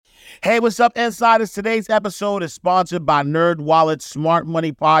Hey, what's up, Insiders? Today's episode is sponsored by NerdWallet's Smart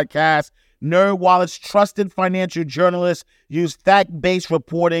Money Podcast. NerdWallet's trusted financial journalists use fact-based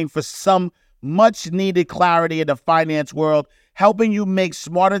reporting for some much-needed clarity in the finance world, helping you make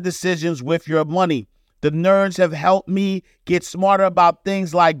smarter decisions with your money. The nerds have helped me get smarter about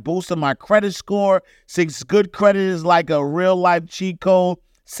things like boosting my credit score, since good credit is like a real-life cheat code,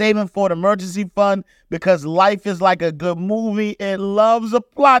 saving for an emergency fund because life is like a good movie. It loves a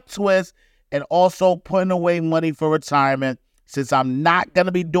plot twist, and also putting away money for retirement since I'm not going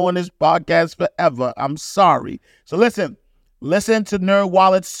to be doing this podcast forever. I'm sorry. So listen to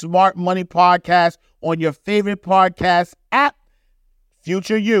NerdWallet's Smart Money Podcast on your favorite podcast app.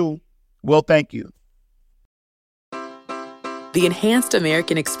 Future you will thank you. The Enhanced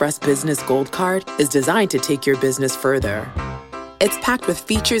American Express Business Gold Card is designed to take your business further. It's packed with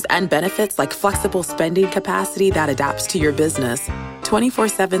features and benefits like flexible spending capacity that adapts to your business,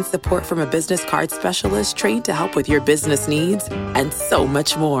 24/7 support from a business card specialist trained to help with your business needs, and so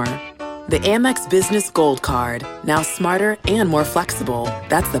much more. The Amex Business Gold Card, now smarter and more flexible.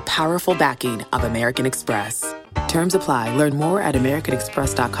 That's the powerful backing of American Express. Terms apply. Learn more at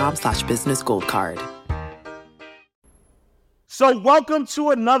americanexpress.com/businessgoldcard. So welcome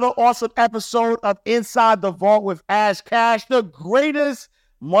to another awesome episode of Inside the Vault with Ash Cash, the greatest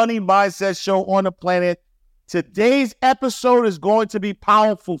money mindset show on the planet. Today's episode is going to be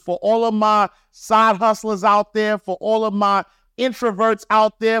powerful for all of my side hustlers out there, for all of my introverts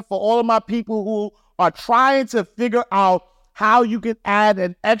out there, for all of my people who are trying to figure out how you can add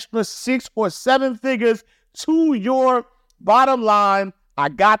an extra 6 or 7 figures to your bottom line. I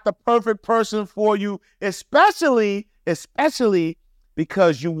got the perfect person for you, especially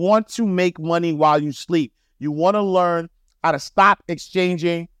because you want to make money while you sleep. You want to learn how to stop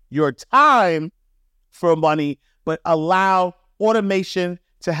exchanging your time for money, but allow automation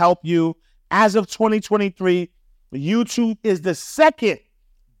to help you. As of 2023, YouTube is the second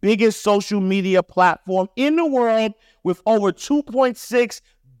biggest social media platform in the world with over 2.6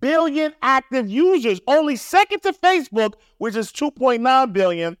 billion active users, only second to Facebook, which is 2.9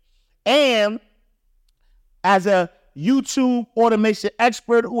 billion. And as a YouTube automation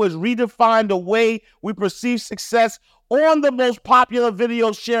expert who has redefined the way we perceive success on the most popular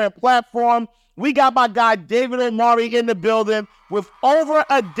video sharing platform, we got my guy David Omari in the building. With over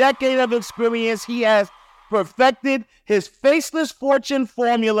a decade of experience, he has perfected his faceless fortune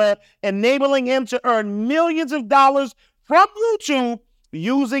formula, enabling him to earn millions of dollars from YouTube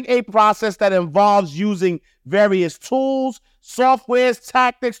using a process that involves using various tools, softwares,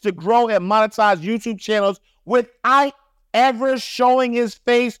 tactics to grow and monetize YouTube channels without ever showing his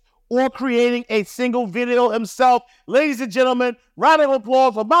face or creating a single video himself. Ladies and gentlemen, round of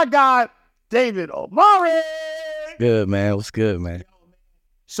applause for my guy, David Omari. Good, man. What's good, man?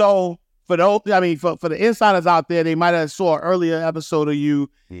 So for the insiders out there, they might have saw an earlier episode of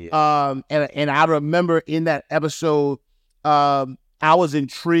you. Yeah. And I remember in that episode, I was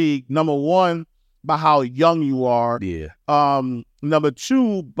intrigued, number one, by how young you are. Yeah. Number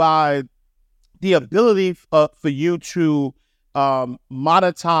two, by the ability for you to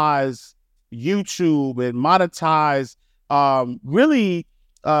monetize YouTube and monetize really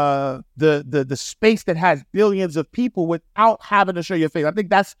the space that has billions of people without having to show your face. I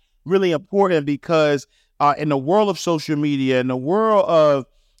think that's really important because in the world of social media, in the world of,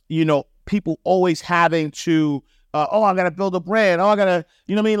 people always having to, I got to build a brand. I got to,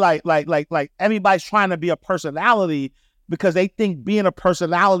 like everybody's trying to be a personality because they think being a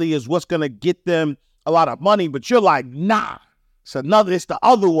personality is what's going to get them a lot of money. But you're like, nah, it's the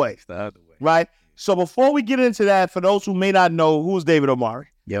other way. It's the other way. Right? So before we get into that, for those who may not know, who's David Omari?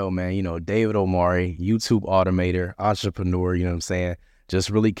 Yo, man, David Omari, YouTube automator, entrepreneur, you know what I'm saying? Just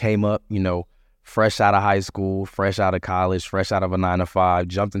really came up, fresh out of high school, fresh out of college, fresh out of a 9-to-5,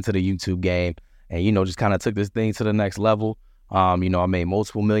 jumped into the YouTube game and, just kind of took this thing to the next level. I made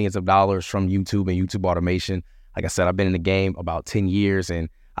multiple millions of dollars from YouTube and YouTube automation. Like I said, I've been in the game about 10 years and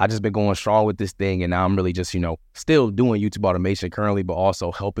I just been going strong with this thing. And now I'm really just, still doing YouTube automation currently, but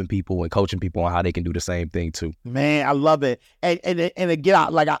also helping people and coaching people on how they can do the same thing too. Man, I love it. And again,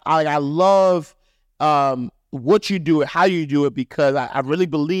 I love what you do and how you do it, because I really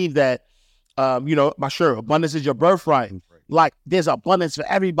believe that, abundance is your birthright. Like there's abundance for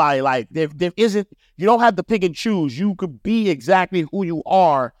everybody. Like there isn't, you don't have to pick and choose. You could be exactly who you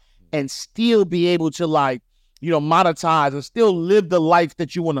are and still be able to monetize and still live the life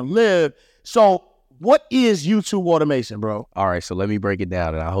that you want to live. So what is YouTube automation, bro? All right, so let me break it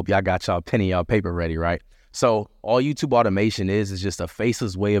down, and I hope y'all got y'all pen and y'all paper ready, right? So all YouTube automation is just a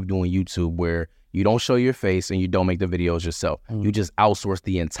faceless way of doing YouTube where You don't show your face and you don't make the videos yourself. You just outsource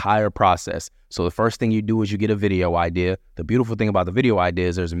the entire process. So the first thing you do is you get a video idea. The beautiful thing about the video idea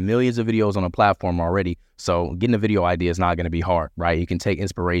is there's millions of videos on the platform already. So getting a video idea is not going to be hard, right? You can take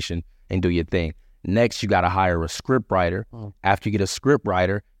inspiration and do your thing. Next, you got to hire a script writer. After you get a script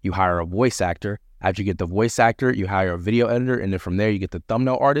writer, you hire a voice actor. After you get the voice actor, you hire a video editor. And then from there, you get the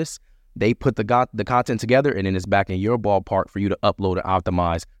thumbnail artist. They put the content together, and then it's back in your ballpark for you to upload and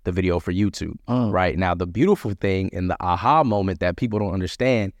optimize the video for YouTube, right? Now, the beautiful thing and the aha moment that people don't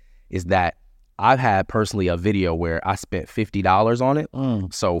understand is that I've had personally a video where I spent $50 on it.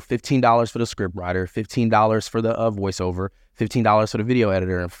 So $15 for the script writer, $15 for the voiceover, $15 for the video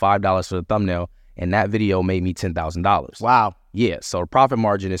editor, and $5 for the thumbnail. And that video made me $10,000. Wow. Yeah, so the profit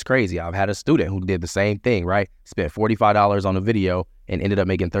margin is crazy. I've had a student who did the same thing, right? Spent $45 on the video and ended up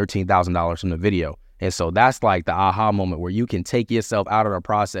making $13,000 from the video. And so that's like the aha moment where you can take yourself out of the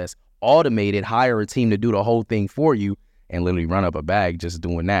process, automate it, hire a team to do the whole thing for you, and literally run up a bag just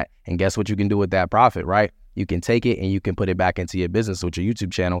doing that. And guess what you can do with that profit, right? You can take it and you can put it back into your business with your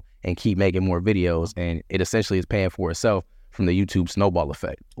YouTube channel and keep making more videos. And it essentially is paying for itself from the YouTube snowball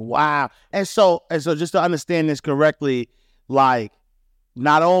effect. Wow. And so just to understand this correctly, like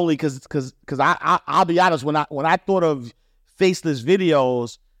not only because I'll be honest, when I thought of faceless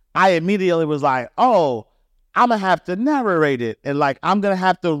videos, I immediately was like, oh, I'm gonna have to narrate it, and like I'm gonna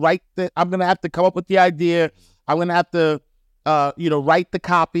have to come up with the idea. I'm gonna have to write the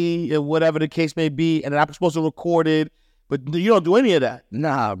copy and whatever the case may be, and then I'm supposed to record it. But you don't do any of that.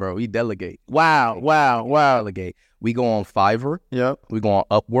 Nah, bro. We delegate. Wow. Delegate. We go on Fiverr. Yep. We go on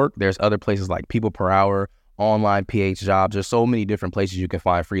Upwork. There's other places like People Per Hour, Online PH Jobs. There's so many different places you can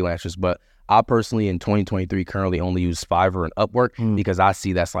find freelancers. But I personally, in 2023, currently only use Fiverr and Upwork because I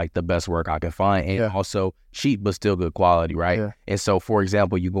see that's like the best work I can find. And also cheap, but still good quality, right? Yeah. And so, for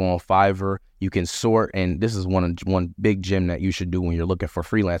example, you go on Fiverr, you can sort. And this is one big gem that you should do when you're looking for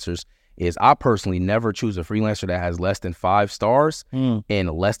freelancers. Is I personally never choose a freelancer that has less than 5 stars and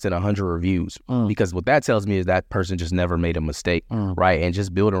less than 100 reviews because what that tells me is that person just never made a mistake, right? And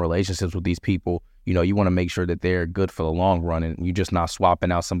just building relationships with these people, you want to make sure that they're good for the long run and you're just not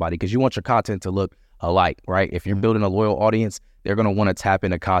swapping out somebody because you want your content to look alike, right? If you're building a loyal audience, they're going to want to tap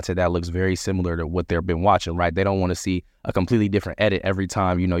into content that looks very similar to what they've been watching, right? They don't want to see a completely different edit every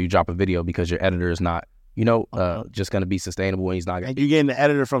time, you drop a video because your editor is not just going to be sustainable and he's not going to. You're getting the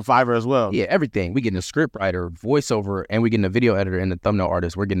editor from Fiverr as well. Yeah, everything. We getting a script writer, voiceover, and we getting a video editor and the thumbnail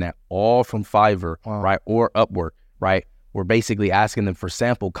artist. We're getting that all from Fiverr, right? Or Upwork, right? We're basically asking them for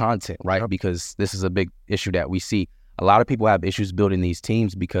sample content, right? Because this is a big issue that we see. A lot of people have issues building these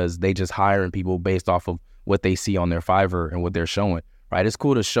teams because they just hiring people based off of what they see on their Fiverr and what they're showing. Right, it's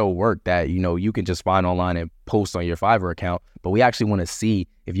cool to show work that, you can just find online and post on your Fiverr account, but we actually want to see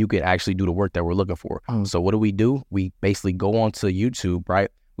if you could actually do the work that we're looking for. So what do? We basically go onto YouTube, right?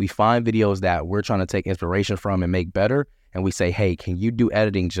 We find videos that we're trying to take inspiration from and make better. And we say, hey, can you do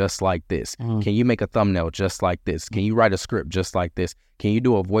editing just like this? Can you make a thumbnail just like this? Can you write a script just like this? Can you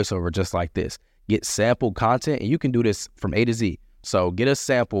do a voiceover just like this? Get sample content, and you can do this from A to Z. So get a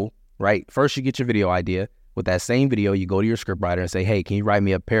sample, right? First, you get your video idea. With that same video, you go to your scriptwriter and say, hey, can you write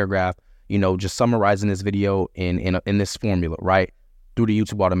me a paragraph, just summarizing this video in this formula, right? Through the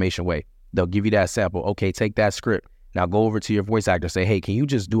YouTube automation way. They'll give you that sample. Okay, take that script. Now go over to your voice actor. Say, hey, can you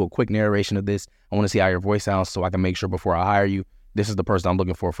just do a quick narration of this? I want to see how your voice sounds so I can make sure before I hire you, this is the person I'm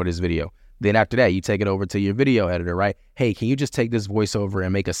looking for this video. Then after that, you take it over to your video editor, right? Hey, can you just take this voiceover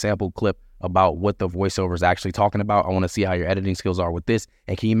and make a sample clip about what the voiceover is actually talking about? I want to see how your editing skills are with this.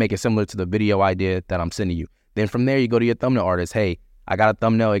 And can you make it similar to the video idea that I'm sending you? Then from there, you go to your thumbnail artist. Hey, I got a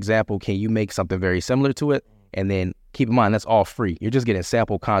thumbnail example. Can you make something very similar to it? And then keep in mind, that's all free. You're just getting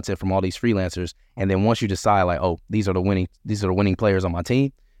sample content from all these freelancers. And then once you decide like, oh, these are the winning players on my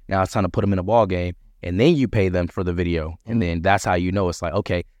team. Now it's time to put them in a ball game. And then you pay them for the video. And then that's how you know it's like,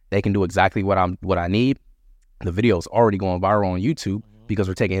 okay, they can do exactly what I need. The video is already going viral on YouTube because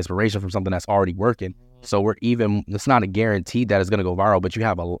we're taking inspiration from something that's already working. So it's not a guarantee that it's going to go viral, but you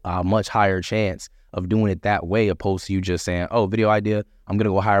have a much higher chance of doing it that way opposed to you just saying, oh, video idea, I'm going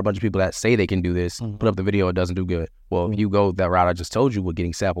to go hire a bunch of people that say they can do this, put up the video, it doesn't do good. Well, if you go that route I just told you with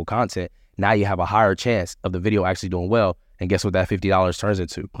getting sample content, now you have a higher chance of the video actually doing well. And guess what that $50 turns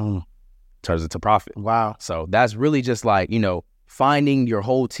into? Turns into profit. Wow. So that's really just like, finding your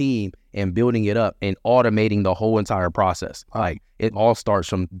whole team and building it up and automating the whole entire process. Like it all starts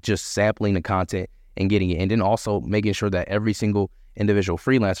from just sampling the content and getting it. And then also making sure that every single individual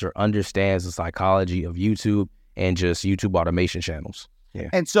freelancer understands the psychology of YouTube and just YouTube automation channels. Yeah.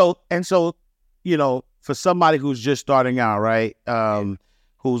 And so, for somebody who's just starting out, right?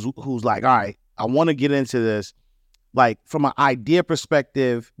 Who's like, all right, I want to get into this. Like from an idea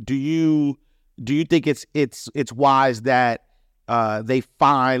perspective, do you think it's wise that they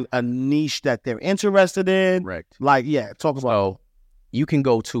find a niche that they're interested in? Correct. Like, talk about. So you can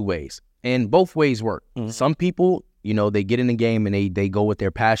go two ways, and both ways work. Mm-hmm. Some people, they get in the game and they go with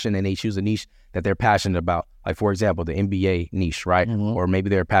their passion and they choose a niche that they're passionate about. Like, for example, the NBA niche, right? Mm-hmm. Or maybe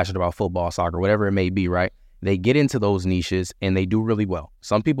they're passionate about football, soccer, whatever it may be, right? They get into those niches and they do really well.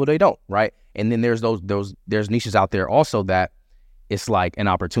 Some people, they don't, right? And then there's there's niches out there also that it's like an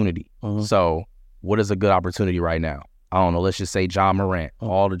opportunity. Mm-hmm. So what is a good opportunity right now? I don't know. Let's just say John Morant,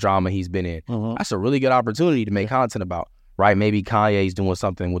 all the drama he's been in. Mm-hmm. That's a really good opportunity to make content about, right? Maybe Kanye's doing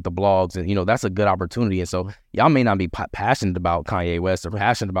something with the blogs, and that's a good opportunity. And so y'all may not be passionate about Kanye West or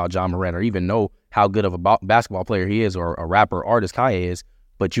passionate about John Morant or even know how good of a basketball player he is or a rapper artist Kanye is,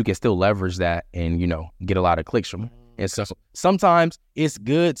 but you can still leverage that and, get a lot of clicks from it. And so sometimes it's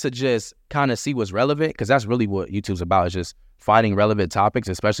good to just kind of see what's relevant, because that's really what YouTube's about, is just finding relevant topics,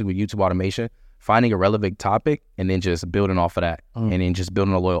 especially with YouTube automation, finding a relevant topic and then just building off of that and then just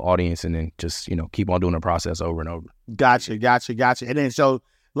building a loyal audience and then just, keep on doing the process over and over. Gotcha. And then so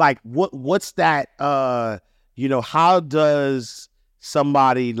like what's that, how does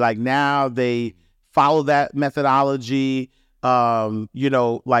somebody like now they follow that methodology?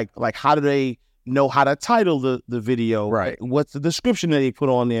 Like how do they know how to title the video? Right. What's the description that they put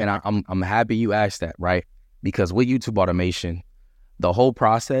on there? And I'm happy you asked that, right? Because with YouTube automation, the whole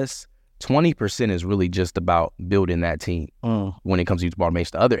process, 20% is really just about building that team when it comes to YouTube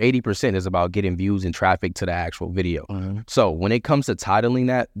automation. The other 80% is about getting views and traffic to the actual video. So when it comes to titling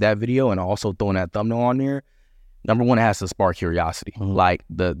that video and also throwing that thumbnail on there, number one, it has to spark curiosity. Like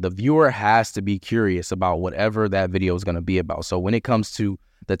the viewer has to be curious about whatever that video is going to be about. So when it comes to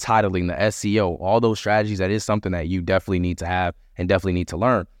the titling, the SEO, all those strategies, that is something that you definitely need to have and definitely need to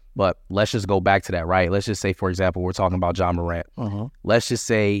learn. But let's just go back to that, right? Let's just say, for example, we're talking about John Morant. Let's just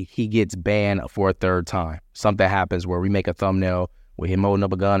say he gets banned for a third time. Something happens where we make a thumbnail with him holding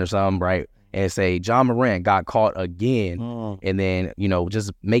up a gun or something, right? And say John Morant got caught again. And then,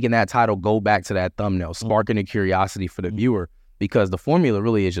 just making that title go back to that thumbnail, sparking the curiosity for the viewer, because the formula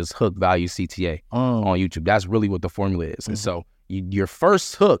really is just hook, value, CTA on YouTube. That's really what the formula is. And so your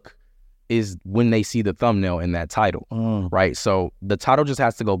first hook is when they see the thumbnail in that title, right? So the title just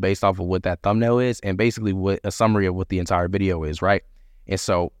has to go based off of what that thumbnail is and basically what a summary of what the entire video is, right? And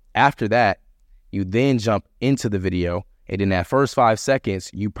so after that, you then jump into the video, and in that first 5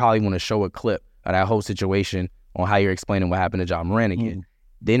 seconds, you probably want to show a clip of that whole situation on how you're explaining what happened to John Morant again.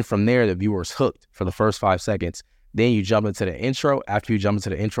 Then from there, the viewer's hooked for the first 5 seconds. Then you jump into the intro. After you jump into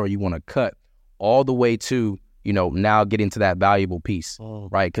the intro, you want to cut all the way to now get into that valuable piece,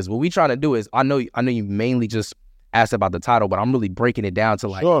 right? Because what we trying to do is, I know you mainly just asked about the title, but I'm really breaking it down to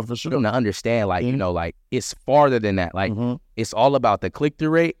like, for sure. To understand, like, like it's farther than that. Like it's all about the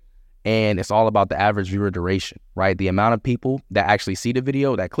click-through rate and it's all about the average viewer duration, right? The amount of people that actually see the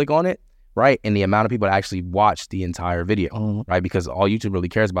video, that click on it, right? And the amount of people that actually watch the entire video, right? Because all YouTube really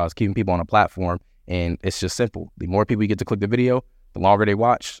cares about is keeping people on a platform, and it's just simple. The more people you get to click the video, the longer they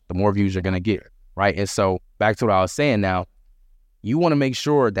watch, the more views you're going to get. Right. And so back to what I was saying now, you want to make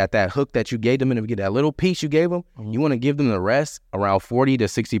sure that hook that you gave them, and if you get that little piece you gave them, you want to give them the rest, around 40 to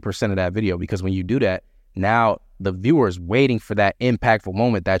 60% of that video. Because when you do that, now the viewer is waiting for that impactful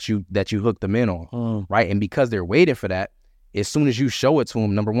moment that you hooked them in on. Right. And because they're waiting for that, as soon as you show it to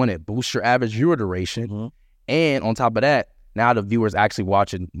them, number one, it boosts your average viewer duration. And on top of that, now the viewer's actually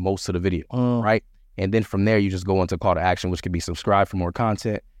watching most of the video. Right. And then from there, you just go into call to action, which could be subscribe for more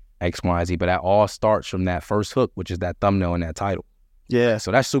content, X, Y, Z, but that all starts from that first hook, which is that thumbnail and that title. Yeah.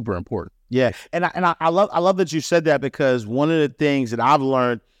 So that's super important. Yeah. And I love that you said that, because one of the things that I've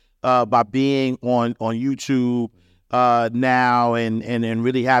learned by being on YouTube now and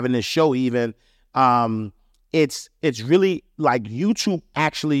really having this show even, it's really like YouTube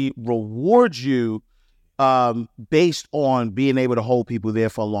actually rewards you based on being able to hold people there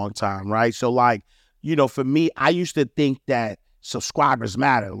for a long time, right? So like, for me, I used to think that subscribers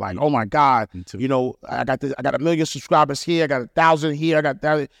matter. Like, oh my God, I got 1 million subscribers here, I got 1,000 here, I got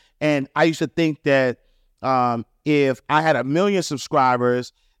 1,000. And I used to think that if I had 1 million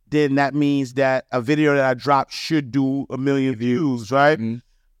subscribers, then that means that a video that I dropped should do 1 million views, right?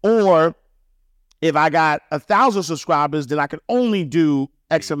 Or if I got 1,000 subscribers, then I could only do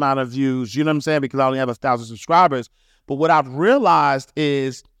X amount of views, you know what I'm saying? Because I only have 1,000 subscribers. But what I've realized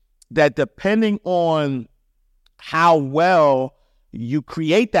is that depending on how well you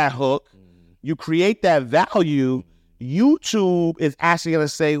create that hook, you create that value, YouTube is actually going to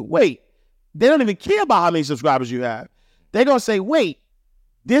say, wait, they don't even care about how many subscribers you have. They're going to say, wait,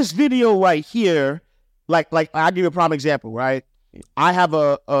 this video right here, like I'll give you a prime example, right? I have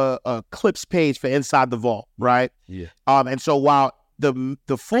a clips page for Inside the Vault, right? Yeah. And so while the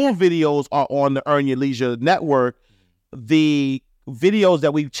full videos are on the Earn Your Leisure network, the videos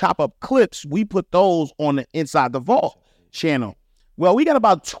that we chop up clips, we put those on the Inside the Vault channel. Well, we got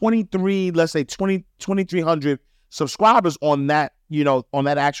about 2,300 subscribers on that, on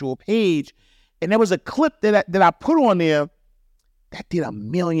that actual page. And there was a clip that I put on there that did 1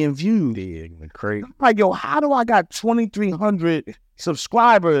 million views. Yeah, crazy. I'm like, yo, how do I got 2,300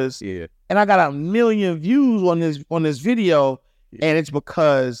 subscribers and I got 1 million views on this video? Yeah. And it's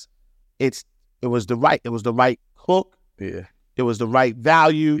because it was the right hook. Yeah. It was the right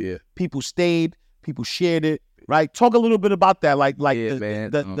value. Yeah. People stayed, people shared it. Right. Talk a little bit about that,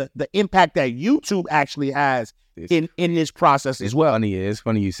 the impact that YouTube actually has in this process as well. It's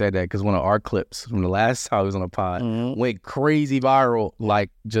funny you said that, because one of our clips from the last time I was on a pod went crazy viral, like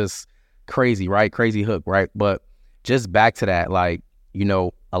just crazy, right? Crazy hook, right? But just back to that, like,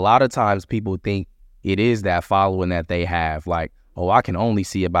 a lot of times people think it is that following that they have, like, oh, I can only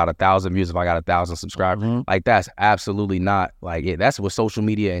see about 1,000 views if I got 1,000 subscribers. Like, that's absolutely not like it. That's what social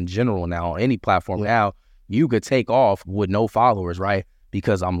media in general now, on any platform now, you could take off with no followers, right?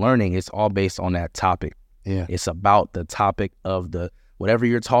 Because I'm learning it's all based on that topic. Yeah. It's about the topic of whatever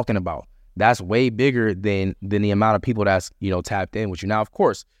you're talking about. That's way bigger than the amount of people that's, tapped in with you. Now, of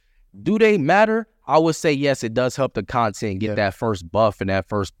course, do they matter? I would say yes, it does help the content get that first buff and that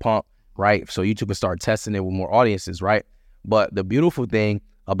first pump, right? So YouTube can start testing it with more audiences, right? But the beautiful thing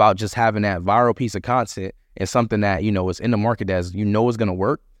about just having that viral piece of content and something that, is in the market that's, is going to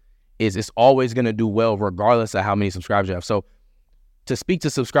work, is it's always going to do well regardless of how many subscribers you have. So to speak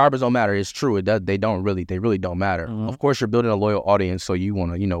to subscribers don't matter. It's true. They really don't matter. Of course, you're building a loyal audience, so you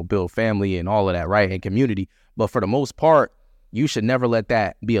want to, build family and all of that, right? And community. But for the most part, you should never let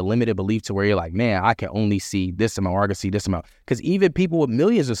that be a limited belief to where you're like, man, I can only see this amount, or I can see this amount. Because even people with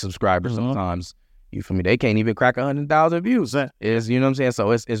millions of subscribers sometimes, you feel me, they can't even crack 100,000 views. Is, you know what I'm saying?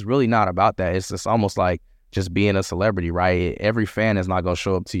 So it's really not about that. It's just almost like just being a celebrity, right? Every fan is not going to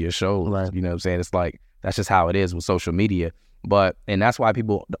show up to your show. Right. You know what I'm saying? It's like, that's just how it is with social media. And that's why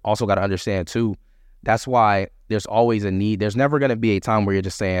people also got to understand too, that's why there's always a need. There's never going to be a time where you're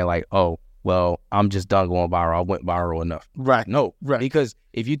just saying like, oh, well, I'm just done going viral. I went viral enough. Right. No. Right. Because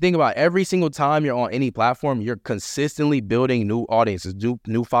if you think about every single time you're on any platform, you're consistently building new audiences,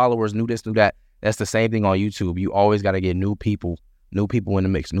 new followers, new this, new that. That's the same thing on YouTube. You always got to get new people in the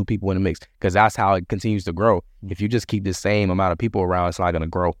mix, because that's how it continues to grow. If you just keep the same amount of people around, it's not going to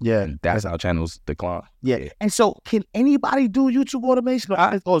grow. Yeah. And that's how channels decline. Yeah. And so can anybody do YouTube automation?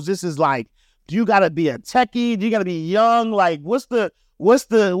 Or this is like, do you got to be a techie? Do you got to be young? Like, what's the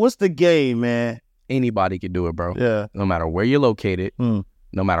game, man? Anybody can do it, bro. Yeah. No matter where you're located, no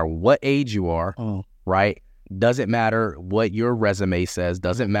matter what age you are, right? Doesn't matter what your resume says,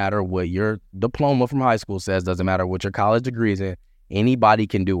 doesn't matter what your diploma from high school says, doesn't matter what your college degree is in. Anybody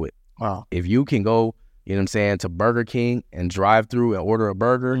can do it. Wow. If you can go, to Burger King and drive through and order a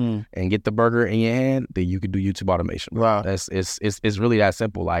burger and get the burger in your hand, then you can do YouTube automation. Wow. It's really that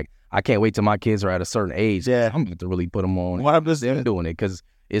simple. Like, I can't wait till my kids are at a certain age. Yeah. I'm going to really put them on. They're doing it because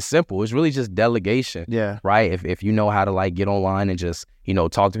it's simple. It's really just delegation. Yeah. Right? If you know how to like get online and just,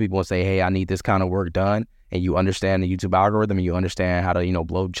 talk to people and say, hey, I need this kind of work done, and you understand the YouTube algorithm and you understand how to,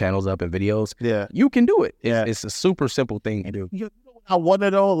 blow channels up and videos, you can do it. It's a super simple thing to do. I wonder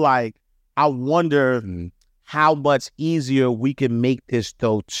though, how much easier we can make this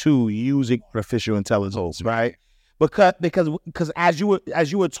though too, using artificial intelligence, right? Because as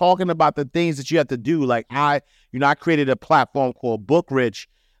you were talking about the things that you have to do, like I created a platform called BookRich,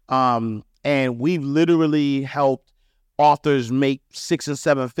 and we've literally helped authors make 6 and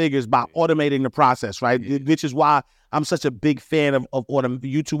 7 figures by automating the process, right? Yeah. Which is why I'm such a big fan of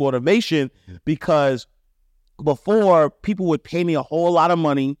YouTube automation, because before people would pay me a whole lot of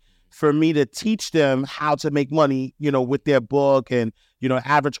money for me to teach them how to make money, with their book, and,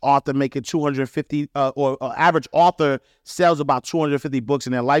 average author making 250, or average author sells about 250 books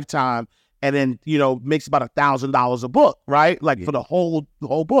in their lifetime, and then, makes about $1,000 a book, right? Like for the whole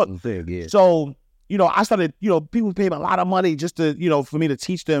book. Yeah. So, I started, people pay me a lot of money just to, for me to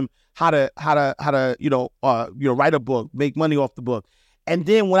teach them how to write a book, make money off the book. And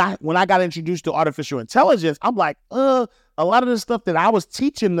then when I got introduced to artificial intelligence, I'm like, a lot of the stuff that I was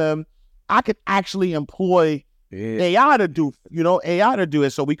teaching them, I could actually employ AI to do,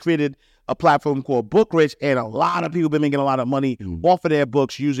 it. So we created a platform called BookRich, and a lot of people have been making a lot of money off of their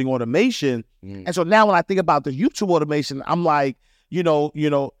books using automation. And so now when I think about the YouTube automation, I'm like,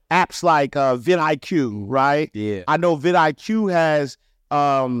 apps like vidIQ, right? Yeah. I know vidIQ has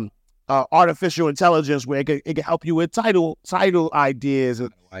artificial intelligence where it can help you with title ideas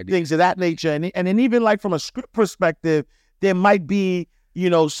and things of that nature. And then even like from a script perspective, there might be,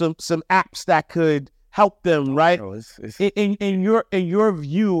 some apps that could help them, right? In your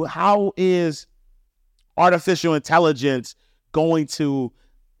view, how is artificial intelligence going to,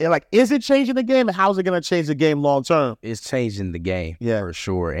 is it changing the game, and how is it going to change the game long term? It's changing the game, for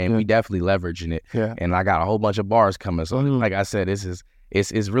sure, and we definitely leveraging it. Yeah. And I got a whole bunch of bars coming. So, like I said,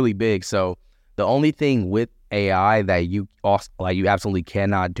 it's really big. So the only thing with AI that you absolutely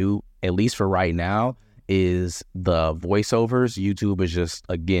cannot do, at least for right now, is the voiceovers. YouTube is just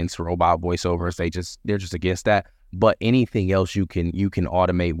against robot voiceovers. They're just against that. But anything else you can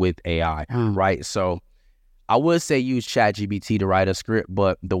automate with AI, right? So I would say use ChatGPT to write a script,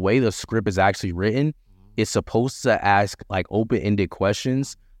 but the way the script is actually written, it's supposed to ask like open-ended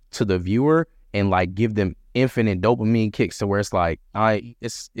questions to the viewer and like give them infinite dopamine kicks to where it's like,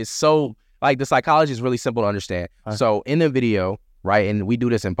 it's so like the psychology is really simple to understand. So in the video, right, and we do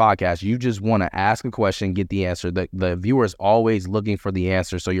this in podcasts, you just want to ask a question, get the answer. The viewer is always looking for the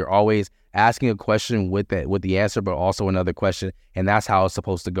answer, so you're always asking a question with the answer, but also another question, and that's how it's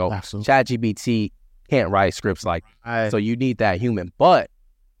supposed to go. ChatGPT can't write scripts like so you need that human, but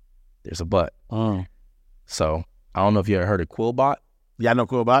there's a but. So I don't know if you ever heard of Quillbot. Yeah, I know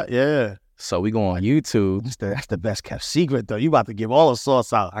Quillbot. Yeah. So we go on YouTube. That's the best kept secret, though. You about to give all the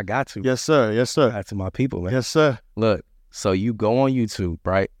sauce out. I got to. Yes, sir. Yes, sir. That's to my people, man. Yes, sir. Look, so you go on YouTube,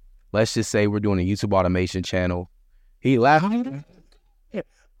 right? Let's just say we're doing a YouTube automation channel. He laughing.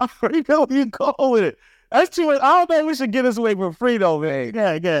 I already know where you go with it. That's too much. I don't think we should get this away for free, though, man.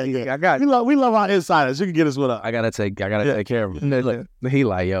 Yeah. I got we love our insiders. You can get us with us. I gotta take care of him. Look, he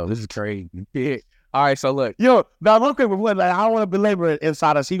like, yo, this is crazy. Yeah. All right, so look. Yo, now real quick, I don't want to belabor it,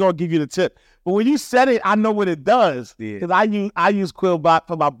 insiders. He gonna give you the tip. But when you said it, I know what it does. Because I use Quillbot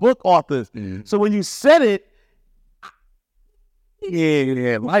for my book authors. So when you said it,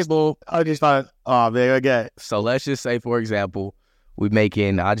 light bulb. I just thought, oh man, okay. So let's just say, for example, I'll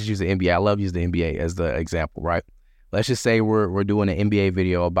just use the NBA. I love using the NBA as the example, right? Let's just say we're doing an NBA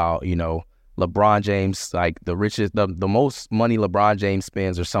video about, LeBron James, like the richest, the most money LeBron James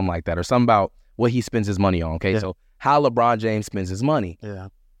spends or something like that, or something about what he spends his money on, okay? So how LeBron James spends his money. Yeah.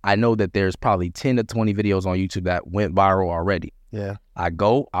 I know that there's probably 10 to 20 videos on YouTube that went viral already. Yeah. I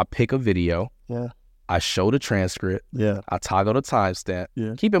pick a video. Yeah. I show the transcript. Yeah. I toggle the timestamp.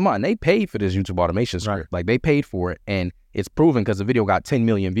 Yeah. Keep in mind, they paid for this YouTube automation script. Right. Like, they paid for it, and it's proven because the video got 10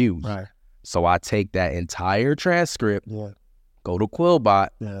 million views. Right. So I take that entire transcript, go to Quillbot,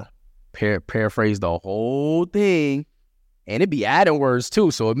 paraphrase the whole thing, and it be adding words too,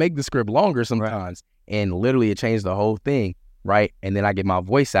 so it make the script longer sometimes. And literally it changed the whole thing, right? And then I get my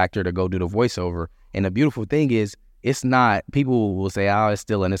voice actor to go do the voiceover. And the beautiful thing is, it's not, people will say, oh, it's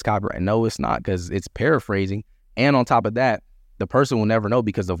still in this copyright. No, it's not, because it's paraphrasing. And on top of that, the person will never know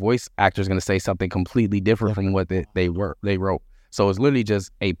because the voice actor is going to say something completely different from what they wrote. So it's literally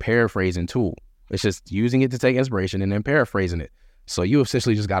just a paraphrasing tool. It's just using it to take inspiration and then paraphrasing it. So you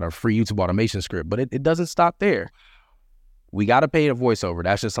essentially just got a free YouTube automation script, but it doesn't stop there. We got to pay the voiceover.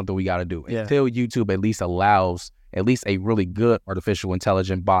 That's just something we got to do until YouTube at least allows at least a really good artificial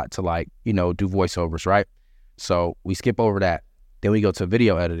intelligent bot to do voiceovers, right? So we skip over that. Then we go to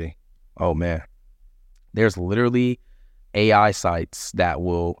video editing. Oh man, there's literally AI sites that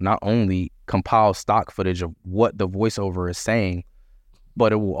will not only compile stock footage of what the voiceover is saying,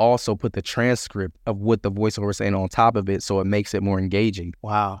 but it will also put the transcript of what the voiceover is saying on top of it, so it makes it more engaging.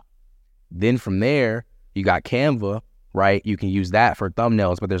 Wow. Then from there, you got Canva, right? You can use that for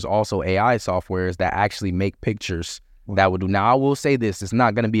thumbnails, but there's also AI softwares that actually make pictures that will do. Now, I will say this, it's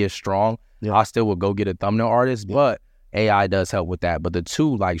not going to be as strong. I still will go get a thumbnail artist, but AI does help with that. But the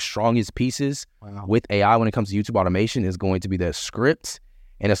two strongest pieces with AI when it comes to YouTube automation is going to be the script,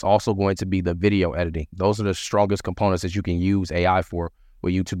 and it's also going to be the video editing. Those are the strongest components that you can use AI for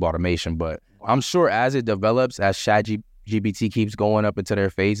with YouTube automation. But I'm sure as it develops, as ChatGPT keeps going up into their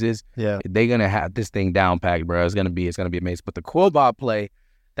phases, they're gonna have this thing down packed, bro. It's gonna be amazing. But the Quillbot play,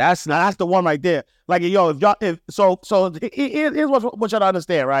 that's the one right there. Like, yo, here's what y'all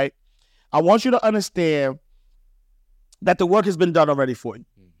understand, right? I want you to understand that the work has been done already for you,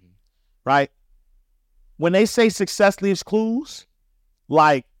 right? When they say success leaves clues,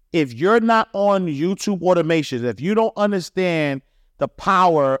 like if you're not on YouTube automations, if you don't understand the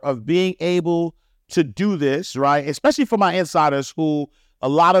power of being able to do this, right? Especially for my insiders who a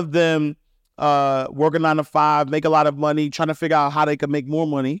lot of them work a 9 to 5, make a lot of money, trying to figure out how they can make more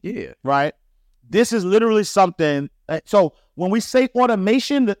money. Yeah. Right? This is literally something. So when we say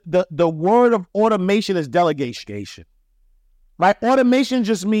automation, the word of automation is delegation. right? Automation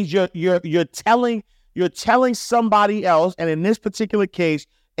just means you're telling somebody else, and in this particular case,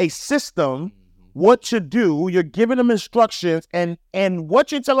 a system, what to do. You're giving them instructions, and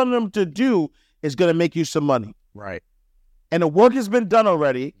what you're telling them to do is going to make you some money. Right. And the work has been done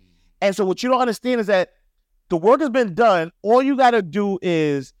already. And so what you don't understand is that the work has been done. All you got to do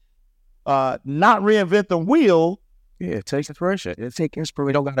is not reinvent the wheel. Yeah, it takes inspiration. It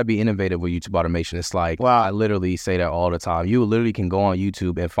don't got to be innovative with YouTube automation. It's like, wow. I literally say that all the time. You literally can go on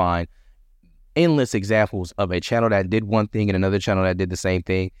YouTube and find endless examples of a channel that did one thing and another channel that did the same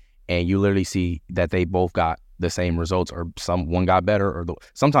thing. And you literally see that they both got the same results, or one got better, or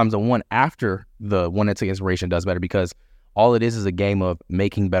sometimes the one after the one that took inspiration does better, because all it is a game of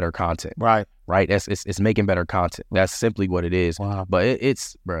making better content. Right. It's making better content. That's simply what it is. Wow. But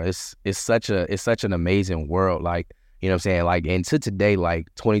it's such an amazing world. Like, you know what I'm saying? Like, into today, like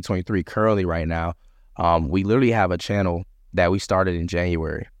 2023, currently right now, we literally have a channel that we started in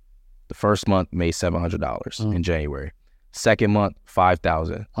January. The first month made $700 in January. Second month,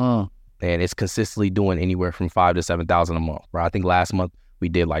 $5,000. And it's consistently doing anywhere from $5,000 to $7,000 a month. Right? I think last month we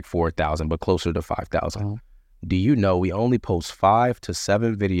did like $4,000, but closer to $5,000. Do you know we only post 5 to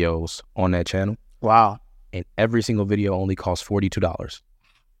 7 videos on that channel? Wow. And every single video only costs $42.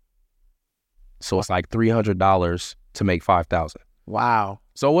 So it's like $300 to make $5,000. Wow.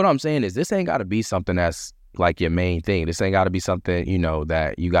 So what I'm saying is, this ain't got to be something that's like your main thing. This ain't got to be something, you know,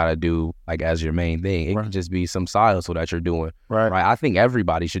 that you got to do like as your main thing. It can just be some side hustle that you're doing. Right. I think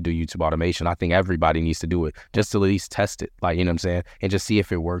everybody should do YouTube automation. I think everybody needs to do it just to at least test it. Like, you know what I'm saying? And just see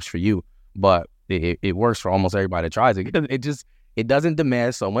if it works for you. But it works for almost everybody that tries it. It doesn't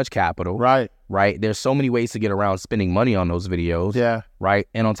demand so much capital. Right. There's so many ways to get around spending money on those videos. Yeah. Right.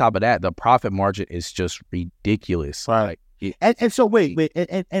 And on top of that, the profit margin is just ridiculous. Right. Like, and so wait,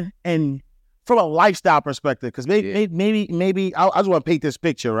 and from a lifestyle perspective, because maybe I just want to paint this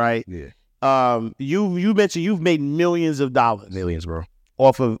picture, right? Yeah. You mentioned you've made millions of dollars. Millions, bro.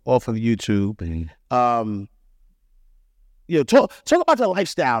 Off of YouTube. Mm-hmm. You know, talk about your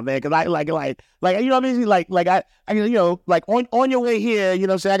lifestyle, man. Cause I like you know what I mean? Like I you know, like on your way here, you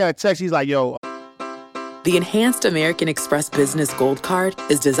know what I'm saying? I got a text, he's like, yo. The Enhanced American Express Business Gold Card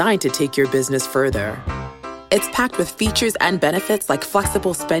is designed to take your business further. It's packed with features and benefits like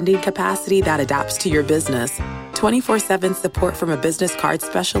flexible spending capacity that adapts to your business, 24/7 support from a business card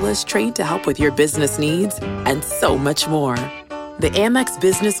specialist trained to help with your business needs, and so much more. The Amex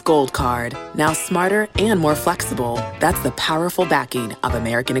Business Gold Card, now smarter and more flexible. That's the powerful backing of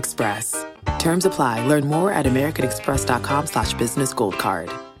American Express. Terms apply. Learn more at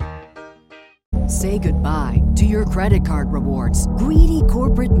americanexpress.com/businessgoldcard. Say goodbye to your credit card rewards. Greedy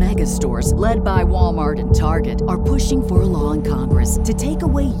corporate mega stores, led by Walmart and Target, are pushing for a law in Congress to take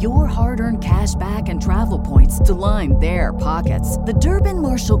away your hard-earned cash back and travel points to line their pockets. The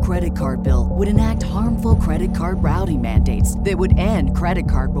Durbin-Marshall credit card bill would enact harmful credit card routing mandates that would end credit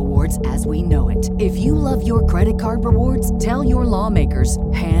card rewards as we know it. If you love your credit card rewards, tell your lawmakers,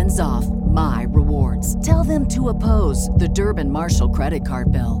 hands off my rewards. Tell them to oppose the Durbin-Marshall credit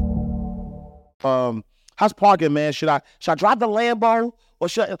card bill. How's parking, man? Should I drive the Lambo, or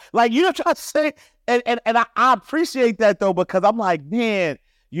should like, you know what I'm trying to say? And I appreciate that though, because I'm like, man,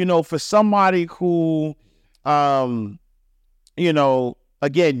 you know, for somebody who, you know,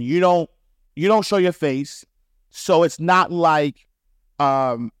 again, you don't show your face, so it's not like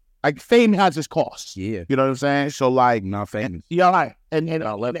fame has its costs. Yeah, you know what I'm saying? So like, not famous. Yeah, right.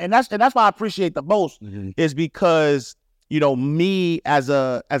 And that's why I appreciate the most is because, you know, me as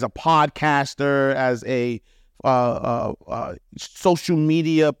a podcaster, as a social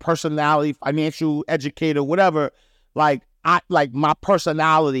media personality, financial educator, whatever, like my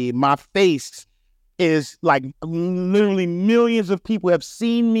personality, my face is like literally millions of people have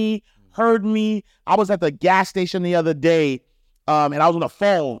seen me, heard me. I was at the gas station the other day, and I was on the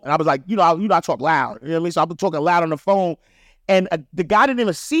phone, and I was like, I talk loud, you know what I mean? So I'm talking loud on the phone, and the guy didn't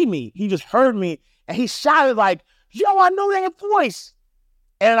even see me. He just heard me, and he shouted like, yo, I know that voice.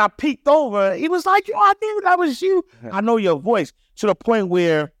 And I peeked over. He was like, yo, I knew that was you. I know your voice. To the point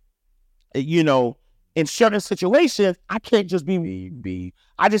where, you know, in certain situations, I can't just I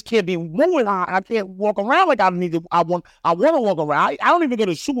just can't be moving. I can't walk around like I need to. I want to walk around. I don't even go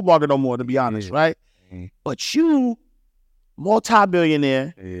to the supermarket no more, to be honest, right? But you,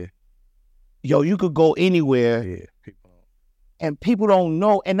 multi-billionaire, yo, you could go anywhere, and people don't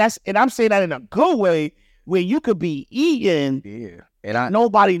know. And I'm saying that in a good way, where you could be eating, and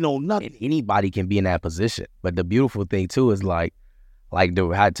nobody know nothing. And anybody can be in that position. But the beautiful thing too is like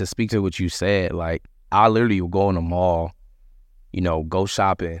to speak to what you said. Like, I literally will go in the mall, you know, go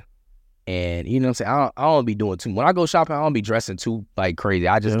shopping, And you know what I'm saying? I don't be doing too. When I go shopping, I don't be dressing too like crazy.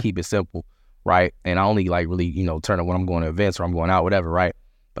 I just keep it simple, right? And I only like really, turn it when I'm going to events or I'm going out, whatever, right?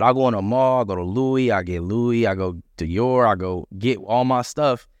 But I go in a mall, I go to Louis, I get Louis, I go to Dior, I go get all my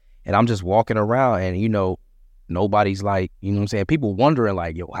stuff, and I'm just walking around, and nobody's like, you know what I'm saying? People wondering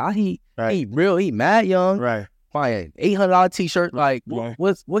like, yo, how he mad young, Right. buying $800 t-shirt, like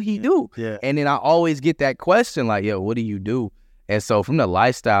what he do? Yeah. And then I always get that question like, yo, what do you do? And so from the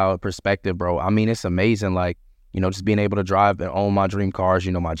lifestyle perspective, bro, I mean, it's amazing. Like, just being able to drive and own my dream cars,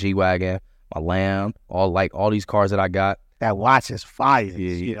 my G-Wagon, my Lamb, all these cars that I got. That watch is fire.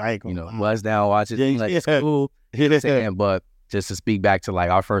 Yeah, I ain't gonna lie. buzz down watches. It's cool. You know what I'm saying? But just to speak back to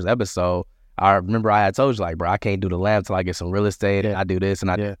like our first episode, I remember I had told you like, bro, I can't do the Lamb till I get some real estate. And I do this and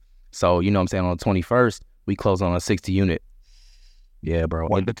I do. So, you know what I'm saying? On the 21st, we closed on a 60 unit. Yeah, bro.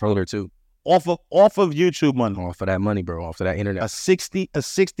 And the controller too. Off of YouTube money. Off of that money, bro. Off of that internet. A 60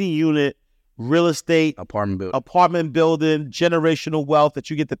 unit real estate apartment building, generational wealth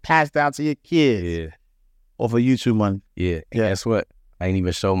that you get to pass down to your kids. Yeah. Off of YouTube money. Yeah. And guess what? I ain't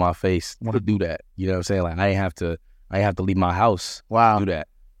even show my face to do that. You know what I'm saying? Like I ain't have to leave my house to do that.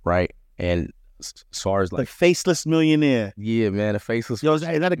 Right. And as far as like the faceless millionaire. Yeah, man, the faceless. Yo, is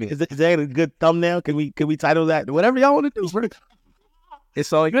that a good thumbnail? Can we title that? Whatever y'all want to do, bro.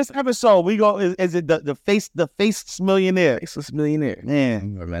 It's all this episode. We go. Is it the faceless millionaire? Faceless millionaire.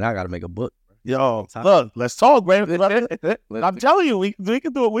 Man, I gotta make a book. Yo, look, let's talk, man. I'm telling you, we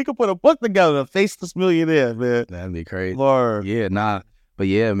can do it. We can put a book together. The Faceless Millionaire, man. That'd be crazy. Lord. Yeah, nah. But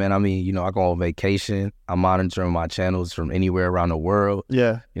yeah, man, I mean, I go on vacation. I'm monitoring my channels from anywhere around the world. Yeah. You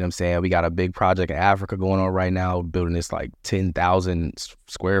know what I'm saying? We got a big project in Africa going on right now, building this like 10,000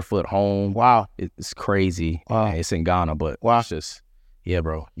 square foot home. Wow. It's crazy. Wow. It's in Ghana, but it's just, yeah,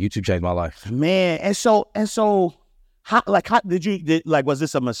 bro. YouTube changed my life. Man, and so how did you was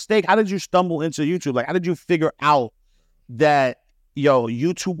this a mistake? How did you stumble into YouTube? Like, how did you figure out that,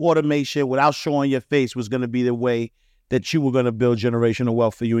 YouTube automation without showing your face was going to be the way that you were going to build generational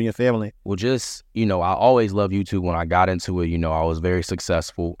wealth for you and your family? Well, just, I always loved YouTube. When I got into it, I was very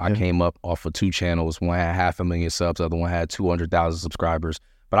successful. I came up off of 2 channels. One had 500,000 subs, the other one had 200,000 subscribers.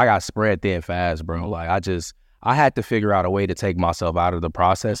 But I got spread thin fast, bro. Like, I had to figure out a way to take myself out of the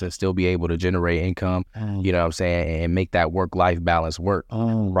process and still be able to generate income, you know what I'm saying, and make that work-life balance work,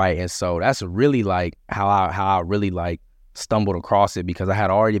 right? And so that's really like how I really like stumbled across it, because I had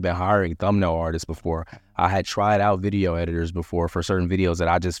already been hiring thumbnail artists before. I had tried out video editors before for certain videos that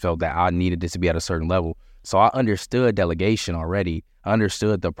I just felt that I needed this to be at a certain level. So I understood delegation already. I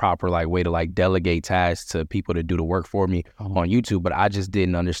understood the proper way to delegate tasks to people to do the work for me on YouTube, but I just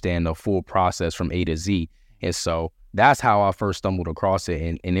didn't understand the full process from A to Z. And so that's how I first stumbled across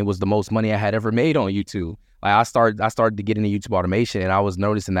it. And it was the most money I had ever made on YouTube. Like I started to get into YouTube automation, and I was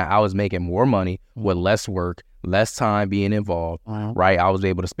noticing that I was making more money with less work, less time being involved, right? I was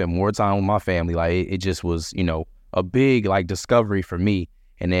able to spend more time with my family. Like it just was, a big discovery for me.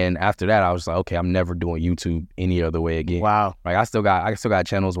 And then after that, I was like, okay, I'm never doing YouTube any other way again. Wow. Like I still got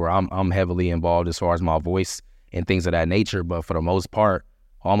channels where I'm heavily involved as far as my voice and things of that nature. But for the most part,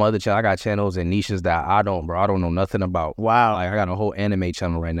 all my other channels, I got channels and niches that I don't know nothing about. Wow. Like I got a whole anime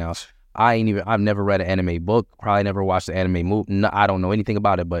channel right now. I've never read an anime book, probably never watched an anime movie. No, I don't know anything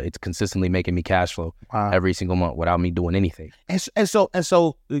about it, but it's consistently making me cash flow every single month without me doing anything. And so,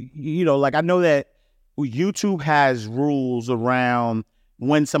 I know that YouTube has rules around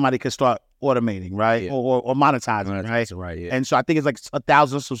when somebody can start automating, right? Yeah. Or monetizing, right? Right, yeah. And so I think it's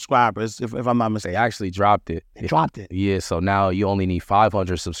 1,000 subscribers, if I'm not They mistaken. actually dropped it. They dropped it. Yeah, so now you only need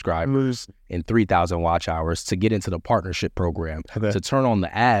 500 subscribers and 3,000 watch hours to get into the partnership program. Okay. To turn on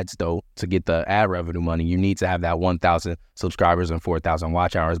the ads, though, to get the ad revenue money, you need to have that 1,000 subscribers and 4,000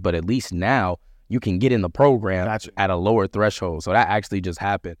 watch hours. But at least now you can get in the program at a lower threshold. So that actually just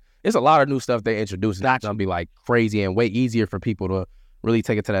happened. It's a lot of new stuff they introduced. It's going to be crazy and way easier for people to really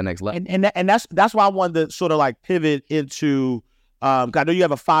take it to that next level. And that's why I wanted to sort of pivot into, I know you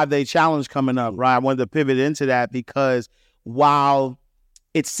have a 5-day challenge coming up, right? I wanted to pivot into that because while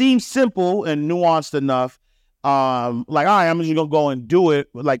it seems simple and nuanced enough, all right, I'm just gonna go and do it.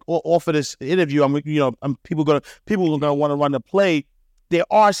 Off of this interview, people are gonna want to run the play. There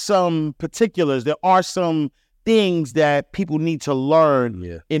are some particulars. There are some things that people need to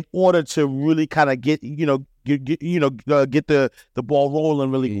learn in order to really kind of get the ball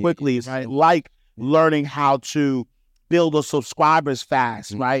rolling really quickly, right? Like learning how to build those subscribers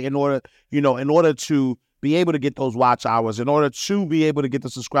fast, right? In order to be able to get those watch hours, in order to be able to get the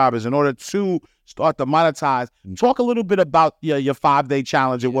subscribers, in order to start to monetize. Talk a little bit about your 5-day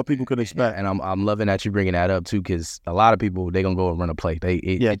challenge and what people can expect. And I'm loving that you're bringing that up too, because a lot of people, they're going to go and run a play.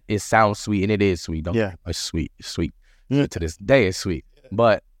 It sounds sweet, and it is sweet. It's sweet. It's sweet. To this day, it's sweet.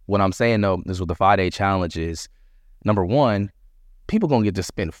 But what I'm saying, though, is with the 5-day challenge is, number one, people going to get to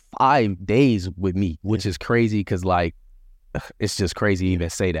spend 5 days with me, which is crazy because, like, it's just crazy to even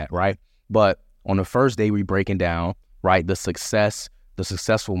say that, right? But on the first day, we breaking down, right, the successful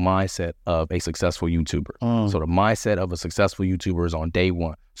mindset of a successful YouTuber. So the mindset of a successful YouTuber is on day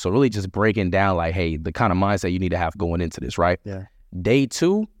one. So really just breaking down, like, hey, the kind of mindset you need to have going into this, right? Yeah.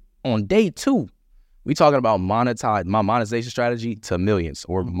 On day two, we talking about my monetization strategy to millions,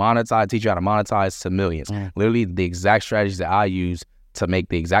 or teach you how to monetize to millions. Literally the exact strategies that I use to make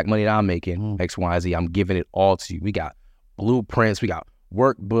the exact money that I'm making, X, Y, Z, I'm giving it all to you. We got blueprints, we got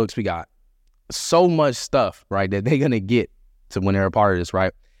workbooks, we got so much stuff, right, that they're going to get to when they're a part of this,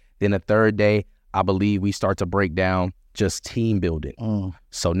 right? Then the third day, I believe we start to break down just team building.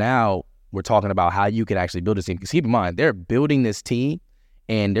 So now we're talking about how you can actually build this team. Because keep in mind, they're building this team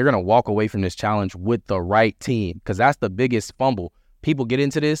and they're going to walk away from this challenge with the right team, because that's the biggest fumble. People get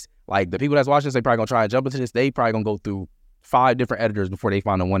into this, like the people that's watching this, they probably going to try and jump into this. They probably going to go through 5 different editors before they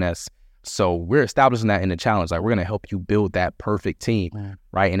find the one that's. So we're establishing that in the challenge. Like, we're going to help you build that perfect team,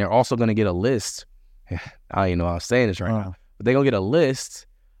 right? And they're also going to get a list. I don't even know how I'm saying this right now. But they're going to get a list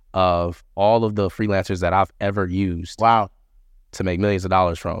of all of the freelancers that I've ever used to make millions of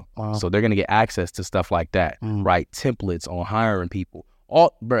dollars from. So they're going to get access to stuff like that, right? Templates on hiring people.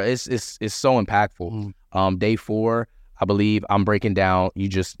 It's so impactful. Day 4, I believe I'm breaking down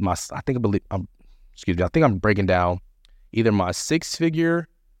I think I'm breaking down either my 6-figure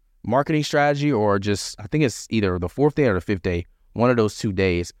marketing strategy, or just, I think it's either the 4th day or the 5th day, one of those 2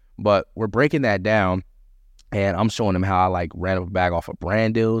 days. But we're breaking that down, and I'm showing them how I like ran up a bag off of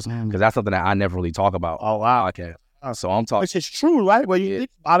brand deals, because that's something that I never really talk about. Oh, wow. Okay. So I'm talking. Which is true, right? Well, you think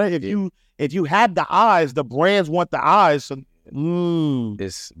about it, if you had the eyes, the brands want the eyes. So, so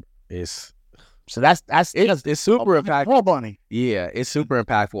it's super impactful. Bunny. Yeah, it's super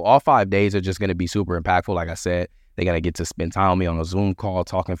impactful. All 5 days are just going to be super impactful. Like I said, they're going to get to spend time with me on a Zoom call,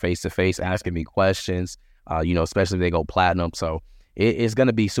 talking face to face, asking me questions, especially if they go platinum. So it's going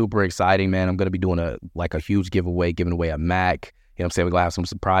to be super exciting, man. I'm going to be doing a huge giveaway, giving away a Mac. You know what I'm saying? We're going to have some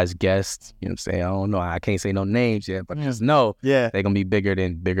surprise guests. You know what I'm saying? I don't know. I can't say no names yet, but just know they're going to be bigger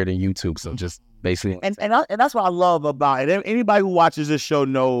than YouTube. So just basically. And that's what I love about it. Anybody who watches this show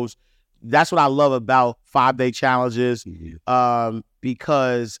knows that's what I love about 5-day challenges.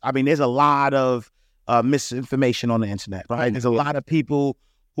 Because, I mean, there's a lot of misinformation on the internet, right? There's a lot of people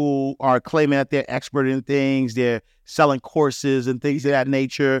who are claiming that they're expert in things. They're selling courses and things of that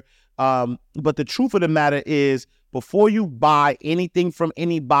nature. But the truth of the matter is, before you buy anything from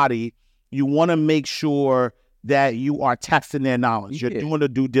anybody, you want to make sure that you are testing their knowledge. You're doing the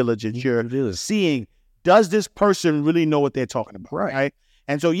due diligence. You're seeing, does this person really know what they're talking about, right?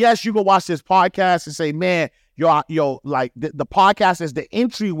 And so, yes, you go watch this podcast and say, man, like the podcast is the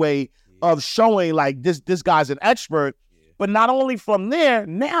entryway of showing like this guy's an expert. But not only from there,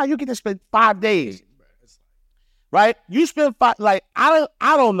 now you get to spend 5 days, right? You spend 5, like, I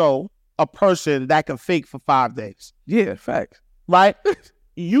don't know a person that can fake for 5 days. Yeah, facts. Right?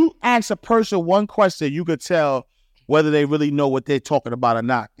 You ask a person one question, you could tell whether they really know what they're talking about or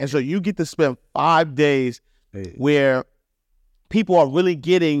not. And so you get to spend 5 days where people are really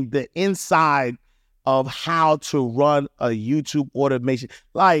getting the inside of how to run a YouTube automation.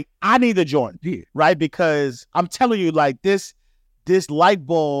 Like, I need to join, right? Because I'm telling you, like, this light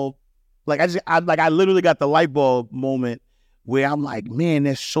bulb, like I literally got the light bulb moment where I'm like, man,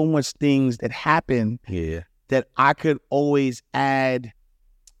 there's so much things that happen that I could always add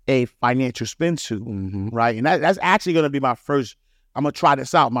a financial spin to, right? And that's actually going to be my first, I'm going to try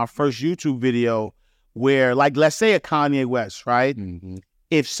this out, my first YouTube video where, like, let's say a Kanye West, right?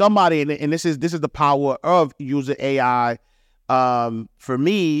 If somebody, and this is the power of using AI, for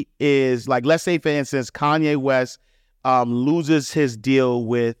me is like, let's say, for instance, Kanye West loses his deal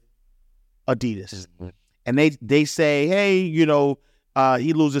with Adidas. And they say, hey, he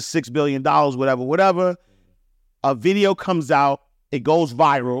loses $6 billion, whatever. A video comes out, it goes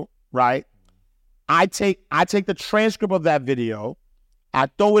viral, right? I take the transcript of that video, I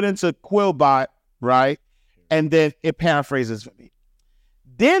throw it into Quillbot, right? And then it paraphrases for me.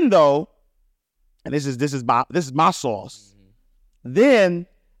 Then though, and this is my sauce. Then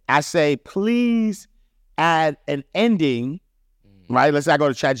I say, please add an ending, right? Let's say I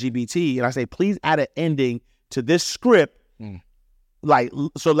go to ChatGPT and I say, please add an ending to this script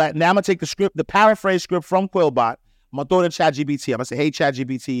So now I'm gonna take the paraphrase script from Quillbot. I'm gonna throw it in ChatGPT. I'm gonna say, hey,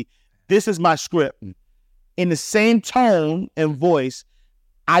 ChatGPT, this is my script. In the same tone and voice,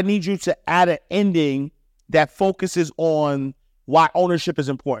 I need you to add an ending that focuses on why ownership is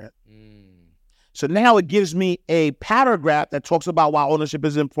important. So now it gives me a paragraph that talks about why ownership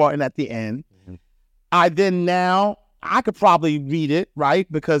is important at the end. I could probably read it,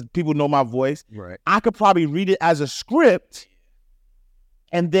 right? Because people know my voice. Right. I could probably read it as a script,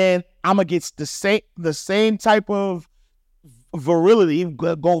 and then I'm gonna get the same type of virility,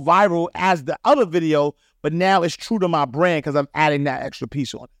 go viral as the other video, but now it's true to my brand because I'm adding that extra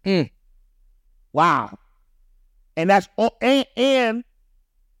piece on it. Wow. And that's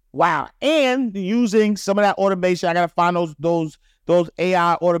wow. And using some of that automation, I gotta find those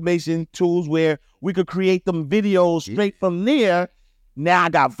AI automation tools where we could create them videos straight from there. Now I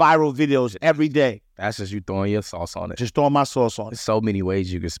got viral videos every day. That's just you throwing your sauce on it. Just throwing my sauce on it. There's so many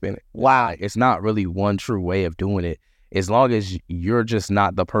ways you can spin it. Wow. Like, it's not really one true way of doing it. As long as you're just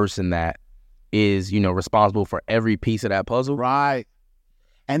not the person that is, responsible for every piece of that puzzle. Right.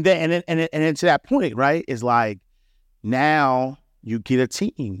 And then to that point, right, is like now you get a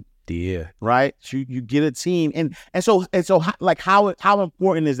team. Yeah. Right. So you get a team, and so like how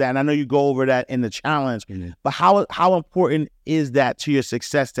important is that? And I know you go over that in the challenge, but how important is that to your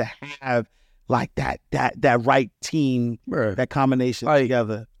success to have like that right team, Bruh, that combination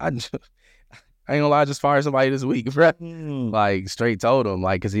together? I ain't gonna lie, I just fired somebody this week, bro. Like straight told him,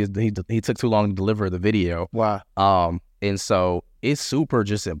 like, cause he took too long to deliver the video. Wow. And so it's super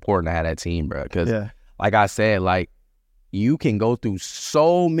just important to have that team, bro. Cause like I said, like, you can go through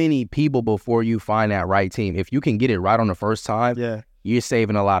so many people before you find that right team. If you can get it right on the first time, you're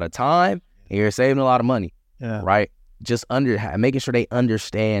saving a lot of time and you're saving a lot of money, right? Just making sure they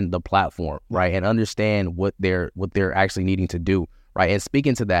understand the platform, right? And understand what they're actually needing to do, right? And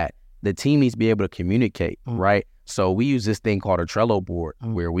speaking to that, the team needs to be able to communicate, right? So we use this thing called a Trello board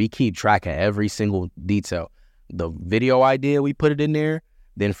where we keep track of every single detail. The video idea, we put it in there.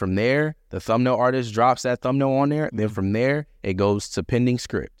 Then from there, the thumbnail artist drops that thumbnail on there. Then from there, it goes to pending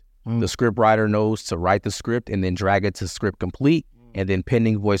script. The script writer knows to write the script and then drag it to script complete and then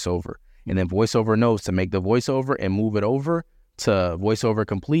pending voiceover. And then voiceover knows to make the voiceover and move it over to voiceover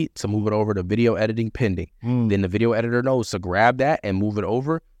complete to move it over to video editing pending. Then the video editor knows to grab that and move it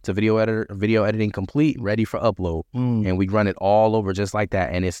over to video editing complete, ready for upload. And we run it all over just like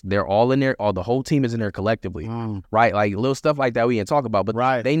that. And they're all in there. The whole team is in there collectively, right? Like little stuff like that we didn't talk about,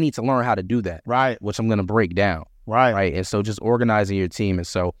 but they need to learn how to do that, right? Which I'm going to break down, right? And so just organizing your team. And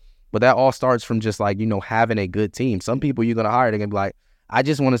so, but that all starts from just like, having a good team. Some people you're going to hire, they're going to be like, I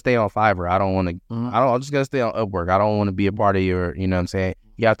just want to stay on Fiverr. I don't want to, I'm just going to stay on Upwork. I don't want to be a part of your, you know what I'm saying?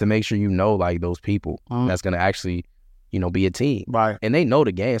 You have to make sure like those people that's going to actually, be a team. Right. And they know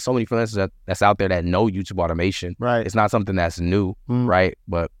the game. So many freelancers that's out there that know YouTube automation. Right. It's not something that's new. Right.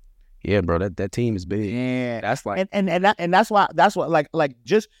 But yeah, bro, that team is big. Yeah. That's like, and that's why like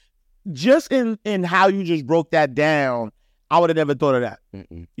just in how you just broke that down, I would have never thought of that. You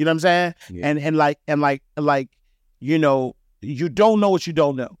know what I'm saying? Yeah. And like, you don't know what you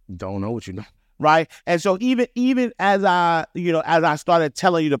don't know. Don't know what you know. Right. And so even as I started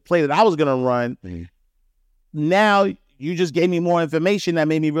telling you the play that I was going to run, now you just gave me more information that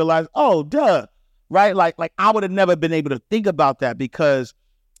made me realize, oh, duh. Right. Like I would have never been able to think about that because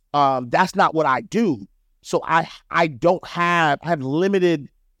that's not what I do. So I have limited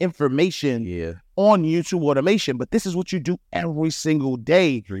information on YouTube automation, but this is what you do every single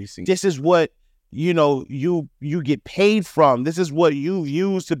day. This is what you get paid from. This is what you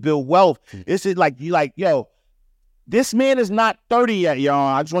use to build wealth. This is yo, this man is not 30 yet,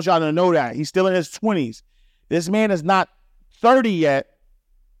 y'all. I just want y'all to know that. He's still in his 20s. This man is not 30 yet.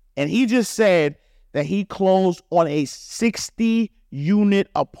 And he just said that he closed on a 60-unit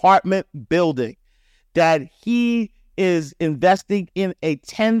apartment building, that he is investing in a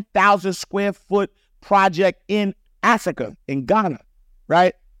 10,000 square foot project in Africa, in Ghana,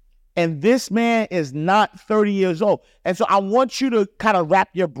 right? And this man is not 30 years old. And so I want you to kind of wrap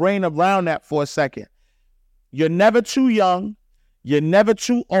your brain around that for a second. You're never too young. You're never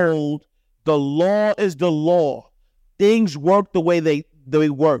too old. The law is the law. Things work the way they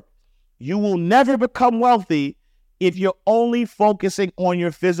work. You will never become wealthy if you're only focusing on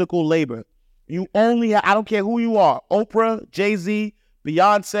your physical labor. I don't care who you are, Oprah, Jay-Z,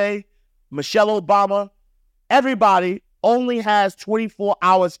 Beyonce, Michelle Obama, everybody only has 24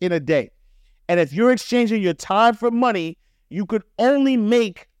 hours in a day. And if you're exchanging your time for money, you could only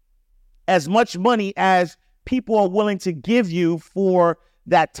make as much money as people are willing to give you for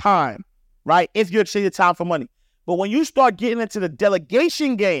that time, right? If you're exchanging time for money. But when you start getting into the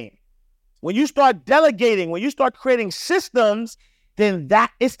delegation game, when you start delegating, when you start creating systems, then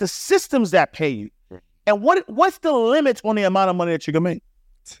it's the systems that pay you. And what's the limit on the amount of money that you can make?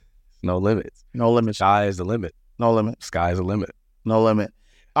 No limits. No limit. Sky is the limit. No limit. Sky is the limit. No limit.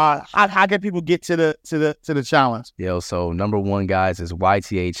 How can people get to the challenge? Yo, so number one, guys, is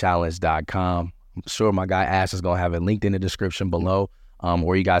ytachallenge.com. I'm sure my guy Ash is gonna have it linked in the description below,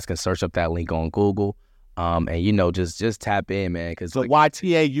 or you guys can search up that link on Google. And just tap in, man. Cause so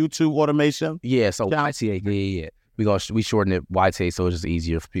YTA YouTube automation. Yeah, so YTA, yeah. We shorten it YTA, so it's just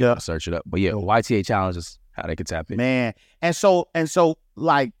easier for people to search it up. But yeah, YTA challenge is how they can tap in. Man, and so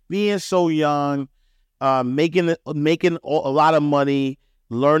like being so young, making a lot of money,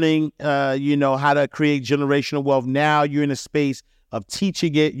 learning, how to create generational wealth. Now you're in a space of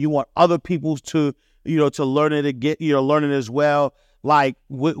teaching it. You want other people to learn it, to get, learn it as well. Like,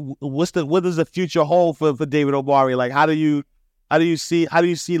 what does the future hold for David Omari? Like, how do you see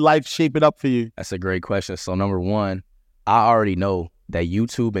life shaping up for you? That's a great question. So number one, I already know that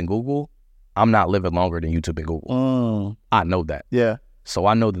YouTube and Google, I'm not living longer than YouTube and Google. I know that. Yeah. So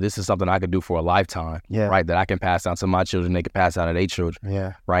I know that this is something I could do for a lifetime, right? That I can pass down to my children, they can pass down to their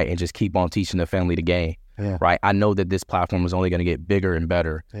children, right? And just keep on teaching the family the game, right? I know that this platform is only going to get bigger and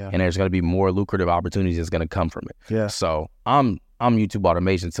better, and there's going to be more lucrative opportunities that's going to come from it. Yeah. So I'm YouTube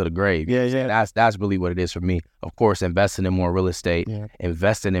automation to the grave. Yeah. That's really what it is for me. Of course, investing in more real estate,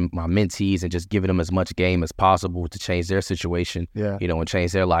 investing in my mentees, and just giving them as much game as possible to change their situation, and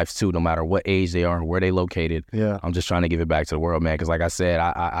change their lives too, no matter what age they are and where they located. Yeah. I'm just trying to give it back to the world, man. Because like I said,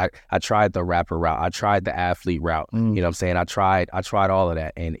 I tried the rapper route, I tried the athlete route. You know what I'm saying? I tried all of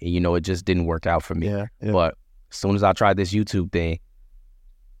that, and it just didn't work out for me. Yeah. But as soon as I tried this YouTube thing,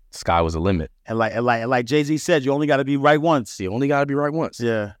 sky was the limit. And like Jay-Z said, you only got to be right once. You only got to be right once.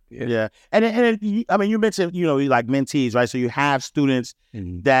 Yeah. And I mean, you mentioned, like mentees, right? So you have students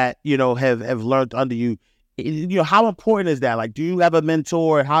that, have learned under you. How important is that? Like, do you have a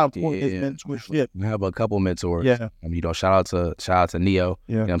mentor? How important is mentorship? I have a couple mentors. Yeah. Shout out to Neo.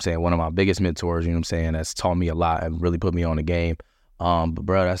 You know what I'm saying? One of my biggest mentors, that's taught me a lot and really put me on the game. But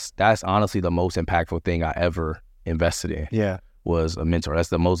bro, that's honestly the most impactful thing I ever invested in. Yeah. Was a mentor. That's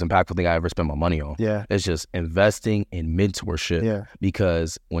the most impactful thing I ever spent my money on. Yeah. It's just investing in mentorship. Yeah.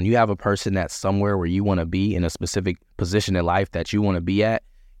 Because when you have a person that's somewhere where you want to be in a specific position in life that you want to be at,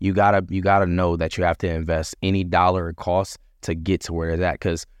 you gotta know that you have to invest any dollar it costs to get to where it's at.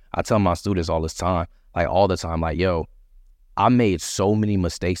 Because I tell my students all the time, like, yo, I made so many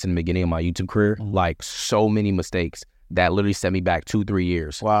mistakes in the beginning of my YouTube career, like so many mistakes that literally set me back 2-3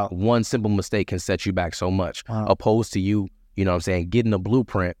 years. Wow. One simple mistake can set you back so much, opposed to you getting a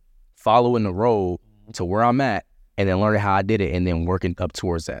blueprint, following the road to where I'm at, and then learning how I did it, and then working up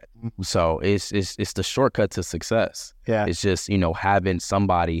towards that. So it's the shortcut to success. Yeah. It's just, having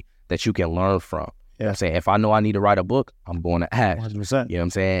somebody that you can learn from. Yeah. You know what I'm saying? If I know I need to write a book, I'm going to Ash. 100%. You know what I'm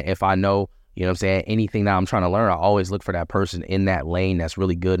saying? If I know, anything that I'm trying to learn, I always look for that person in that lane that's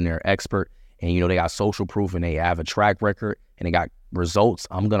really good and they're expert, and, they got social proof and they have a track record and they got results.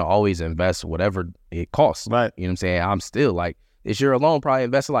 I'm going to always invest whatever it costs. Right. You know what I'm saying? I'm still like, this year alone, probably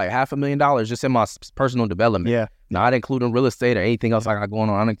invested like $500,000 just in my personal development. Yeah. Not including real estate or anything else I got going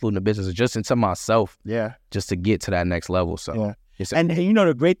on. Not including the business, just into myself. Yeah. Just to get to that next level. So, and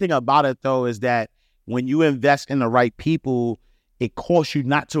the great thing about it though is that when you invest in the right people, it costs you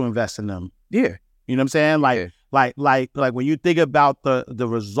not to invest in them. Yeah. You know what I'm saying? Like when you think about the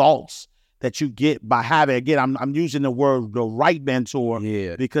results that you get by having, again, I'm using the word the right mentor,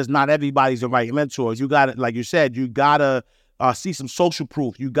 because not everybody's the right mentor. You got to, like you said, you got to see some social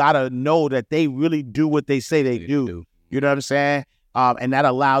proof. You got to know that they really do what they say they do. You know what I'm saying? And that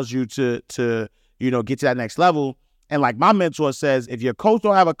allows you to get to that next level. And like my mentor says, if your coach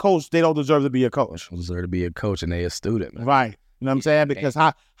don't have a coach, they don't deserve to be a coach. They deserve to be a coach, and they a student. Man. Right. You know what I'm saying? Because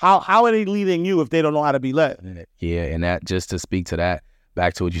how are they leading you if they don't know how to be led? Yeah, and that, just to speak to that,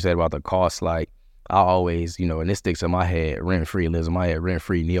 back to what you said about the cost, like I always, and this sticks in my head, rent-free, lives in my head,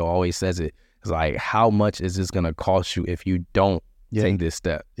 rent-free. Neil always says it. It's like, how much is this going to cost you if you don't take this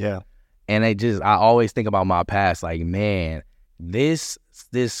step? Yeah. And I always think about my past, like, man, this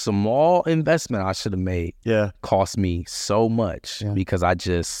small investment I should have made cost me so much because I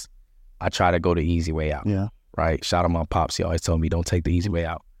try to go the easy way out. Yeah. Right? Shout out my pops. He always told me, don't take the easy way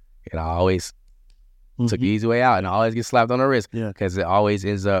out. And I always took the easy way out, and I always get slapped on the wrist because it always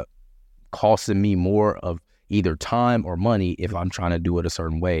ends up costing me more of either time or money if I'm trying to do it a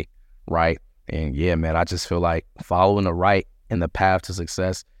certain way. Right? And yeah, man, I just feel like following the right and the path to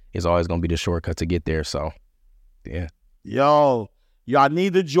success is always going to be the shortcut to get there. So, yeah. Yo, y'all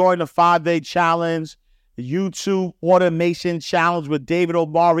need to join the 5-day challenge. YouTube Automation Challenge with David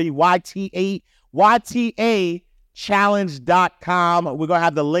Omari, YTAchallenge.com. We're going to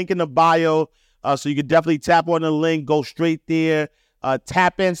have the link in the bio, so you can definitely tap on the link, go straight there,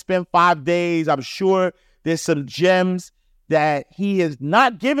 tap in, spend 5 days. I'm sure there's some gems that he is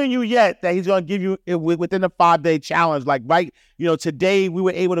not giving you yet that he's going to give you within the 5-day challenge. Like, right, today we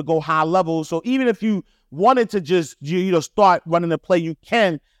were able to go high level. So even if you wanted to just, start running the play, you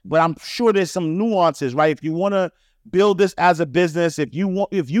can, but I'm sure there's some nuances, right? If you want to build this as a business, if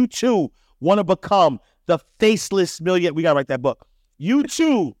you too want to become the faceless millionaire, we got to write that book. You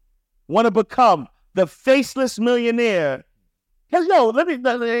too want to become the faceless millionaire. Cause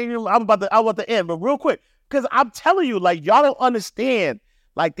I'm about to end, but real quick, because I'm telling you, like, y'all don't understand.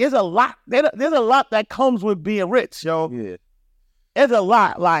 Like, there's a lot that comes with being rich, yo. Yeah. There's a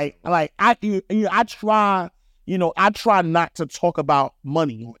lot. Like I try not to talk about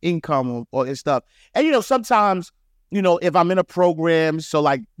money or income or stuff. And sometimes, if I'm in a program, so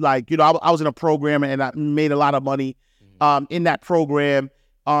I was in a program and I made a lot of money in that program.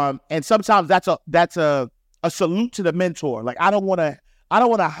 And sometimes that's a salute to the mentor. Like, I don't want to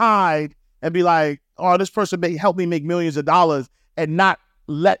hide and be like, oh, this person may help me make millions of dollars and not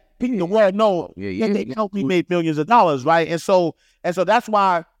let the world know they helped me make millions of dollars, right? And so that's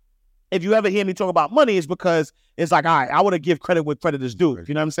why if you ever hear me talk about money, it's because it's like, all right, I want to give credit where credit is due.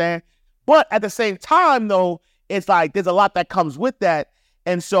 You know what I'm saying? But at the same time, though, it's like there's a lot that comes with that.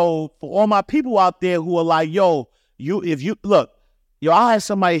 And so for all my people out there who are like, I had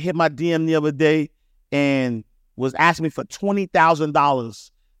somebody hit my DM the other day and was asking me for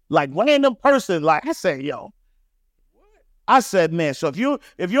 $20,000. Like, random person. Like, I said, man, so if you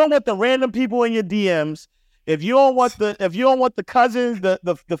don't want the random people in your DMs, if you don't want the cousins,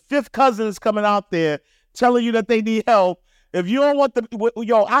 the fifth cousins coming out there telling you that they need help, if you don't want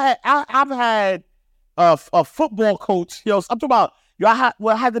I've had a football coach, I'm talking about, I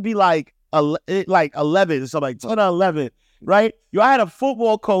had to be like 11 or something, like 10 or 11, right? I had a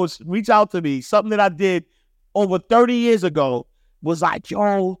football coach reach out to me, something that I did over 30 years ago, was like,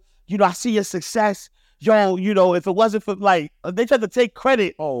 I see your success. If it wasn't for, like, they tried to take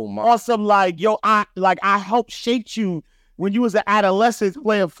credit on some, like, I helped shape you when you was an adolescent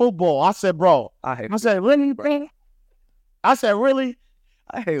playing football. I said, bro. I said, really, bro? I said, really?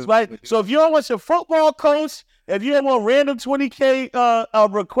 Right? So if you don't want your football coach, if you don't want random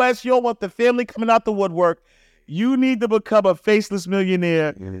 20K requests, you don't want the family coming out the woodwork, you need to become a faceless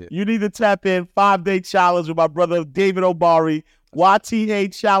millionaire. Yeah. You need to tap in 5-day challenge with my brother David Omari,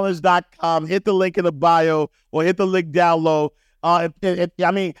 YTAchallenge.com. Hit the link in the bio or hit the link down low. I'm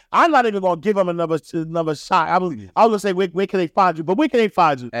not even going to give them another shot. I was going to say, where can they find you? But where can they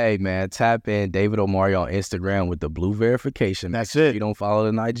find you? Hey, man, tap in David Omari on Instagram with the blue verification. That's it. You don't follow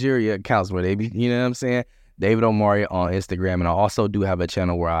the Nigeria accounts where they be, you know what I'm saying? David Omari on Instagram. And I also do have a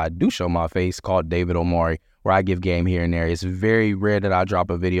channel where I do show my face called David Omari, where I give game here and there. It's very rare that I drop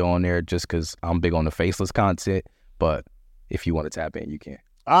a video on there just because I'm big on the faceless content. But if you want to tap in, you can.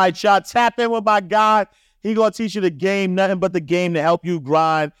 All right, y'all. Tap in with my God. He going to teach you the game, nothing but the game to help you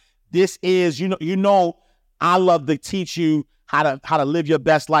grind. This is, I love to teach you how to live your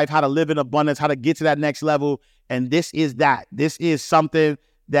best life, how to live in abundance, how to get to that next level. And this is that. This is something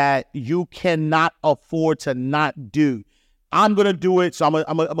that you cannot afford to not do. I'm going to do it. So I'm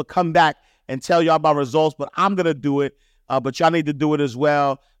gonna come back and tell y'all about results, but I'm going to do it. But y'all need to do it as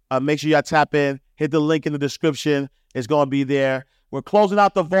well. Make sure y'all tap in. Hit the link in the description. It's going to be there. We're closing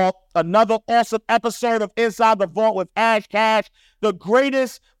out the vault. Another awesome episode of Inside the Vault with Ash Cash, the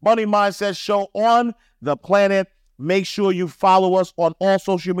greatest money mindset show on the planet. Make sure you follow us on all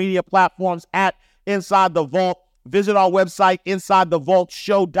social media platforms at Inside the Vault. Visit our website,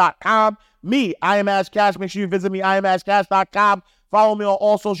 InsideTheVaultShow.com. I am Ash Cash. Make sure you visit me, IamAshCash.com. Follow me on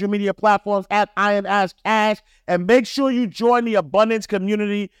all social media platforms at I Am Ash Cash. And make sure you join the Abundance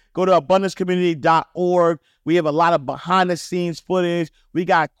Community. Go to AbundanceCommunity.org. We have a lot of behind-the-scenes footage. We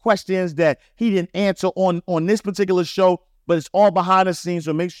got questions that he didn't answer on this particular show, but it's all behind the scenes.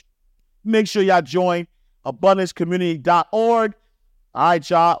 So make sure y'all join AbundanceCommunity.org. All right,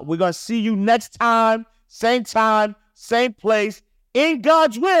 y'all. We're going to see you next time, same place, in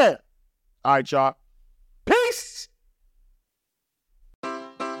God's will. All right, y'all. Peace.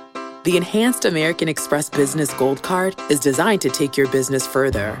 The Enhanced American Express Business Gold Card is designed to take your business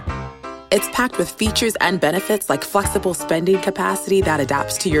further. It's packed with features and benefits like flexible spending capacity that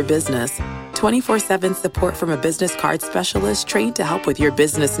adapts to your business, 24/7 support from a business card specialist trained to help with your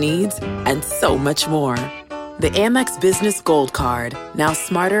business needs, and so much more. The Amex Business Gold Card, now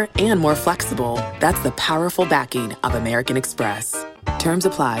smarter and more flexible. That's the powerful backing of American Express. Terms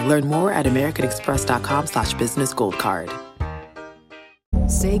apply. Learn more at americanexpress.com/businessgoldcard.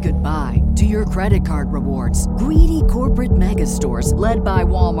 Say goodbye to your credit card rewards. Greedy corporate mega stores, led by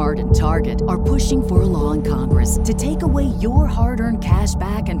Walmart and Target, are pushing for a law in Congress to take away your hard-earned cash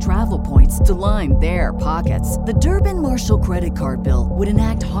back and travel points to line their pockets. The Durbin-Marshall credit card bill would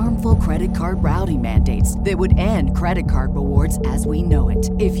enact harmful credit card routing mandates that would end credit card rewards as we know it.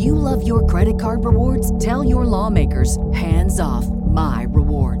 If you love your credit card rewards, tell your lawmakers, hands off my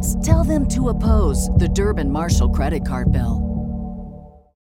rewards. Tell them to oppose the Durbin-Marshall credit card bill.